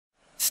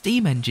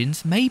Steam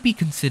engines may be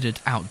considered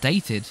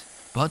outdated,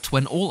 but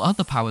when all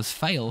other powers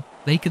fail,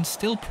 they can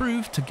still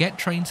prove to get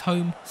trains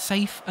home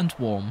safe and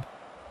warm.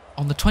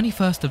 On the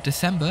 21st of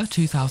December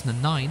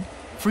 2009,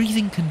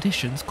 freezing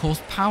conditions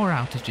caused power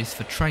outages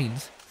for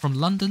trains from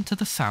London to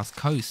the south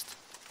coast,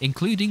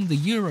 including the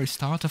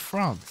Eurostar to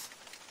France.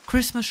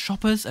 Christmas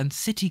shoppers and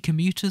city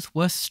commuters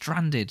were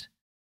stranded.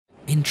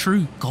 In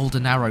true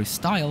Golden Arrow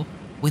style,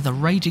 with a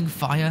raging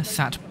fire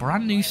sat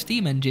brand new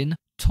steam engine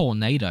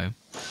Tornado,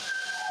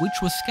 which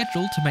was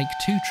scheduled to make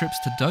 2 trips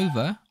to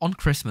Dover on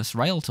Christmas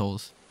rail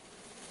tours.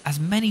 As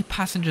many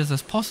passengers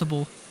as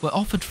possible were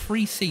offered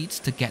free seats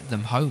to get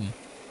them home.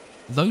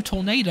 Though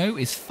Tornado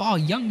is far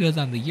younger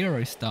than the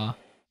Eurostar,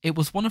 it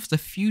was one of the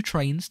few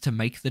trains to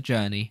make the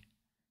journey.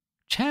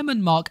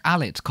 Chairman Mark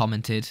Allett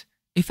commented,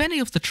 "If any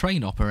of the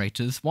train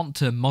operators want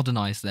to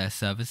modernise their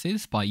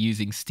services by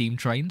using steam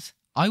trains,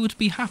 I would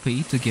be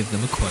happy to give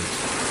them a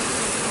quote."